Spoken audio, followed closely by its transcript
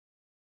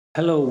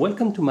Hello,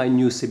 welcome to my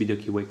new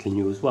SeBy's Weekly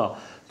News. Well,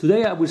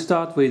 today I will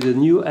start with the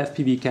new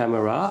FPV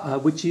camera,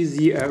 which is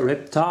the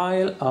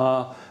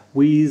Reptile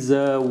with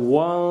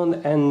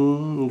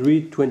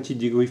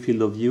 120-degree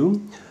field of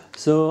view.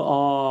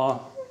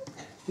 So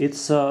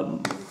it's a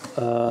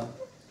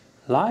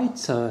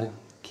light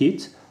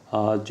kit,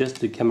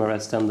 just the camera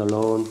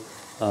standalone,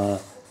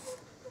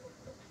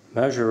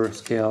 measure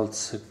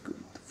scales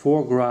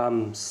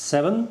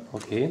 4.7 g,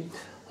 okay.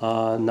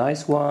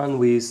 Nice one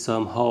with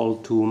some hole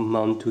to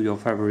mount to your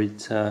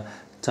favorite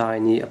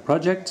tiny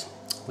project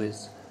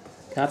with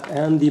cap,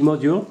 and the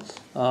module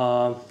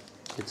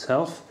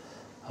itself,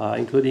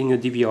 including a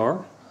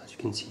DVR, as you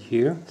can see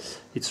here.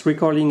 It's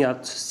recording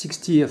at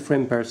 60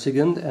 frames per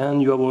second, and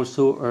you have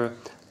also a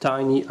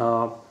tiny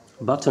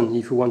button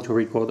if you want to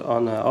record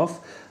on or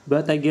off.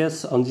 But I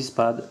guess on this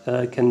pad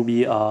can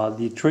be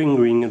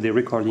the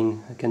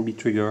recording can be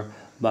triggered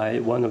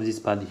by one of these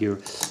pads here,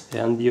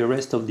 and the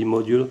rest of the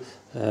module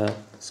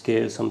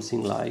scale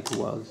something like,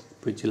 well,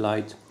 pretty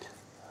light.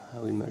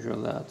 We measure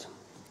that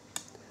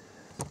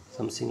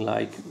something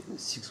like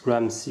 6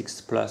 grams,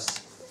 6 plus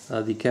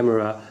the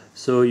camera,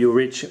 so you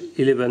reach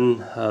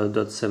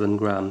 11.7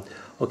 grams.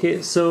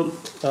 Okay, so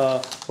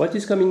what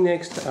is coming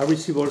next? I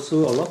receive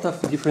also a lot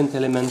of different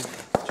elements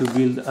to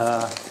build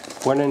a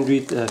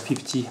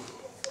 150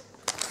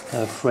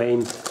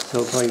 frame.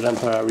 So for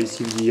example, I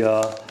received the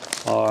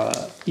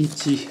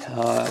ET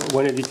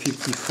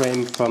 150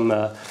 frame from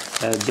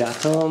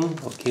Diatom.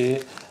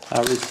 Okay,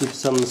 I received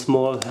some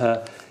small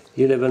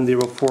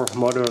 1104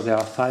 motor. They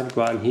are 5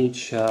 grams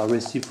each. I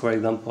received, for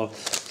example,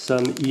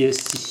 some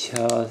ESC.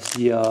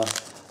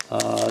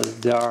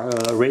 They are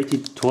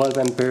rated 12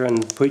 ampere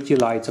and pretty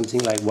light,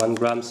 something like 1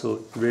 gram,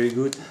 so very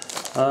good.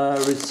 I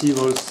received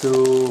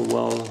also,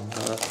 well,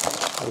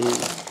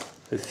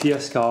 a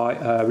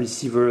Fiersky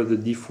receiver, the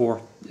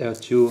D4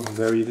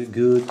 very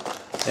good,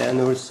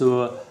 and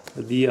also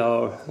the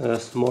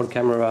small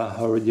camera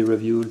already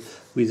reviewed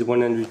with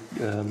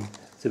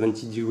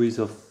 170 degrees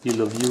of field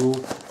of view,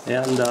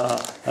 and a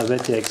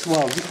VTX.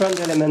 Well,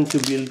 different element to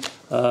build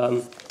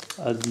the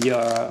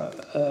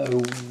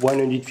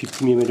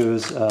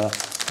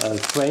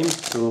 150mm frame,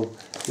 so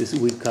this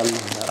will come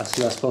as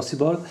soon as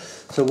possible.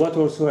 So what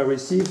also I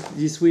received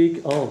this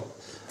week?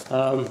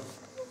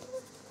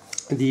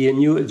 The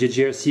new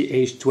JGRC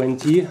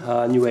H20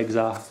 new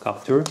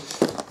hexacopter.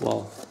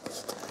 Well,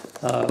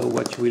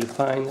 what you will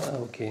find,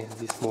 okay,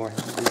 this one.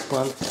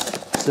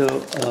 So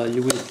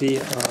you will see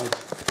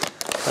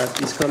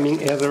that it's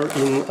coming either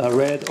in a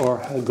red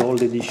or a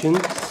gold edition.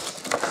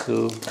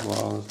 So,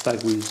 well,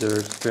 packed with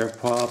the spare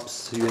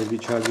props, USB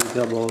charging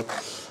cable.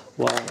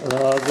 Well,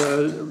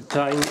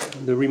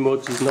 the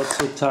remote is not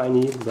so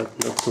tiny, but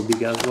not so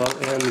big as well.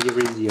 And here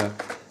is the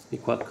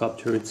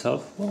quadcopter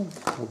itself. Well,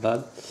 not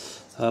bad.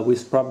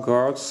 With prop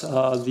guards,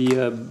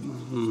 the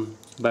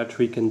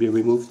battery can be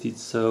removed.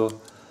 It's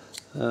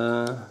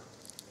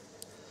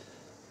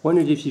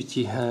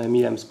 150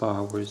 milliamps per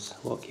hour.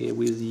 Okay,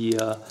 with the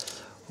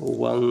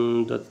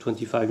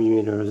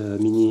 1.25mm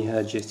mini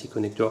GST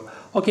connector.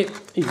 Okay,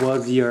 it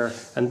was the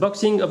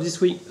unboxing of this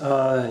week.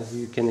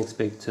 You can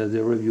expect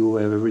the review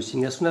of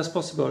everything as soon as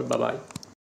possible. Bye bye.